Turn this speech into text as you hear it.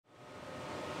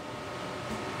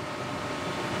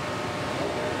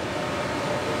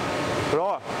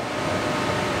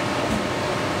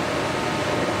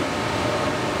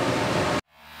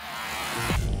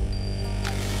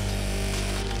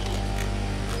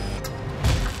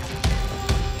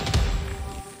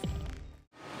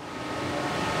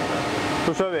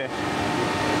Då kör vi.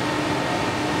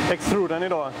 Extruden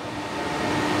idag.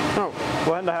 Ja.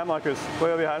 Vad händer här, Marcus? Vad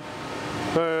gör vi här?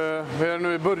 Vi är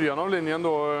nu i början av linjen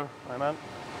då. Amen.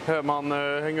 Här man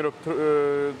hänger upp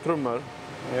trummor.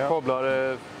 Ja.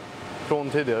 Kablar från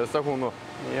tidigare station då.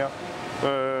 Ja.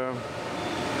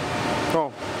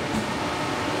 Ja.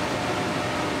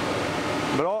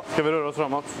 Bra. Ska vi röra oss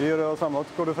framåt? Vi rör oss framåt.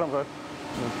 Går du framför?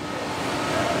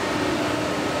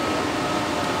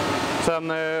 Sen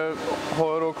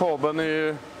har då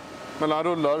kabeln mellan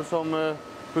rullar som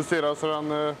justeras så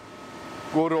den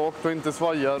går rakt och inte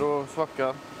svajar och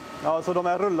svackar. Ja, så de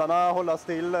här rullarna håller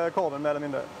still kabeln mer eller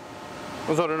mindre.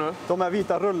 Vad sa du nu? De här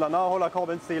vita rullarna håller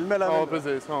kabeln still mer eller mindre. Ja,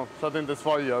 precis. Ja. Så att det inte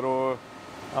svajar och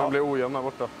den blir ojämn där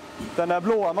borta. Den där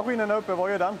blåa maskinen där uppe,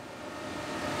 vad gör den?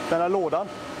 Den här lådan?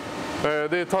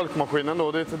 Det är talkmaskinen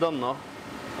då, det är till denna.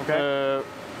 Okay.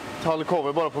 Talk har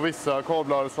vi bara på vissa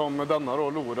kablar som denna då,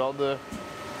 lorad.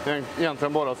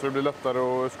 Egentligen bara så det blir lättare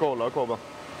att skala kabeln.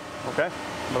 Okej,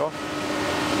 bra.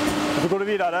 Och så går du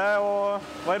vidare och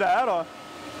vad är det här då?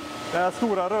 Det här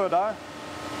stora röda?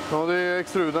 Ja, det är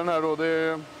extrudern här då. Det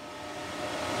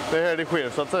är här det sker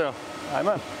så att säga.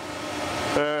 Jajamän.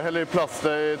 Häller i plast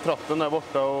i tratten där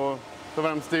borta och så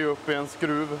värms det upp i en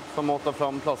skruv som matar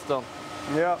fram plasten.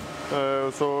 Ja.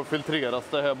 Så filtreras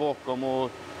det här bakom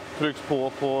och trycks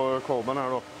på kabeln här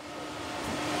då.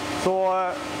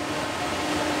 Så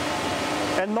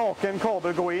en naken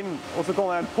kabel går in och så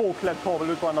kommer en påklädd kabel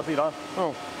ut på andra sidan.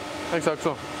 Ja, exakt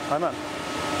så. Jajamän.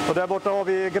 Och där borta har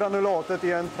vi granulatet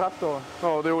i en tratt då.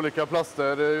 Ja, det är olika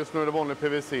plaster. Just nu är det vanlig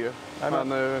PVC. Jajamän.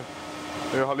 Men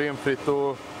det är halogenfritt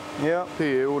och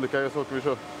PE, olika saker vi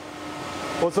kör.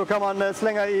 Och så kan man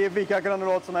slänga i vilka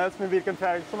granulat som helst med vilken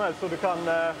färg som helst. Så du kan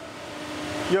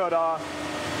göra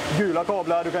gula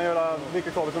kablar, du kan göra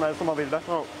vilka kabel som helst som man vill det.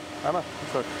 Ja, jajamän.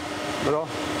 exakt. Bra.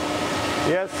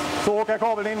 Yes, så åker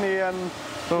kabeln in i en...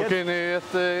 Den åker in i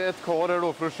ett kar här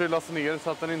då för att kylas ner så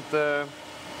att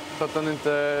den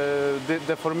inte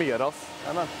deformeras.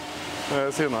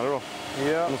 Jajamän. Senare då.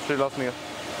 Ja. Den kylas ner.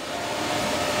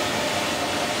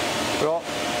 Bra.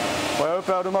 Och jag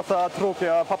upplever en massa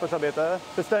tråkiga pappersarbete,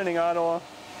 beställningar och...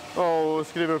 Ja, och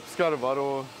skriva upp skarvar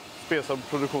och spesa på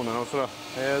produktionen och sådär.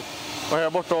 Och här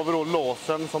borta har vi då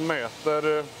lasern som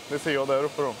mäter, det ser jag där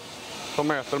uppe då, som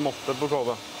mäter måttet på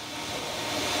kabeln.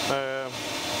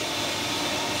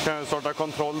 Kan jag starta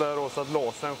kontroll där då, så att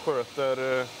lasern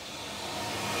sköter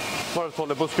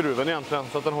varvtalet på skruven egentligen,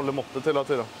 så att den håller måttet hela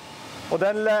tiden. Och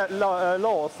den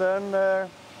lasern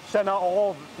känner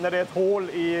av när det är ett hål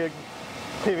i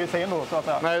PVC:n då, så att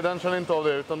säga? Nej, den känner inte av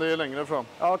det, utan det är längre fram.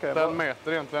 Ja, okay, den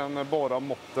mäter egentligen bara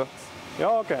måttet.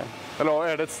 Ja, okej. Okay. Eller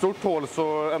är det ett stort hål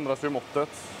så ändras ju måttet.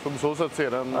 Så på så sätt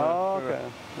ser den... Ja, okej.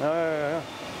 Okay. Ja.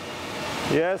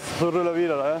 Yes, så rullar vi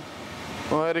vidare.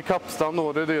 Och här i kapstan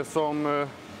då, det är det som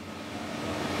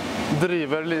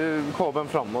driver kabeln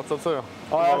framåt så att säga.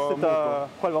 Ja, jag sitter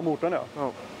själva motorn,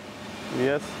 ja.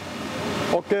 Yes.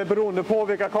 Och beroende på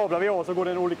vilka kablar vi har så går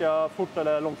den olika fort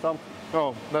eller långsamt.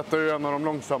 Ja, detta är ju en av de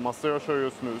långsammaste jag kör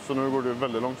just nu, så nu går det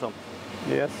väldigt långsamt.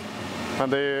 Yes. Men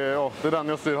det är den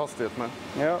jag styr hastighet med.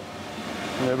 Ja,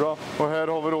 det är bra. Och här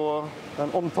har vi då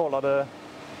den omtalade...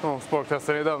 Ja,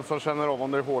 sparktestaren är den som känner av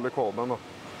om det är hål i kabeln då.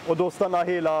 Och då stannar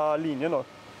hela linjen då?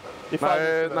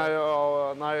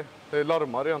 Nej, det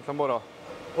larmar egentligen bara.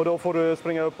 Och då får du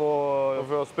springa upp och... Då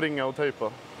får jag springa och tejpa.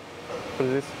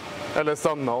 Precis. Eller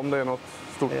stanna om det är något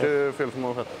stort fel som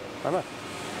har skett. Amen.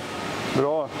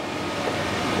 Bra.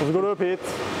 Och så går du upp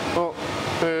hit. Ja,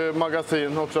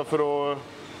 magasin också för att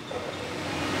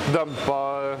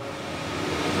dämpa...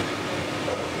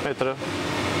 Vad heter det?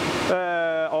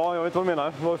 Ja, jag vet vad du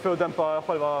menar. För att dämpa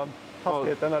själva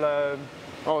hastigheten eller...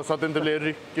 Ja, så att det inte blir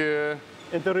ryck...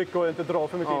 Inte ryck och inte dra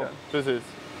för mycket i den. Precis.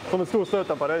 Som en stor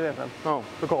stötdämpare egentligen. Ja.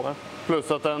 För kabeln.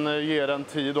 Plus att den ger en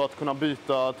tid att kunna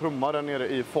byta trumma där nere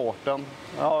i farten.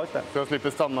 Ja, just det. Så jag slipper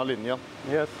stanna linjen.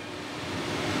 Yes.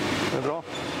 Det är bra.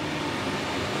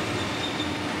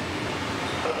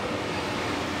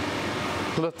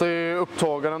 Så detta är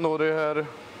upptagaren då. Det är här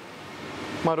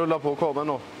man rullar på kabeln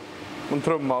då. En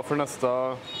trumma för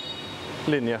nästa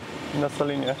linje. Nästa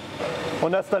linje.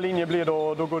 Och nästa linje blir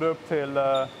då går det upp till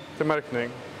märkning.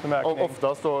 Och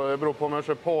oftast då, beror på om jag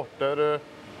kör parter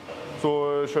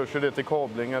så körs det till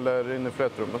kabling eller in i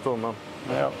flätrummet då. Men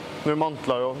nu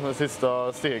mantlar jag det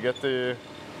sista steget i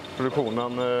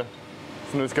produktionen.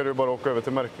 Så nu ska det bara åka över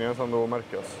till märkningen som då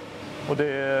märkas. Och det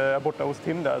är borta hos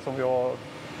Tim där som vi har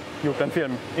gjort en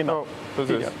film innan. Ja,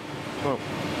 precis. Ja.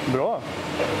 Bra.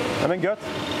 Ja, men gött.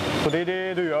 Så det är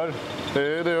det du gör? Det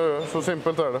är det jag gör. Så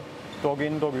simpelt är det. Dag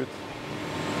in, dag ut.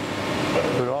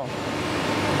 Bra.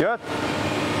 Gött.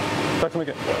 Tack så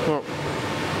mycket. Ja.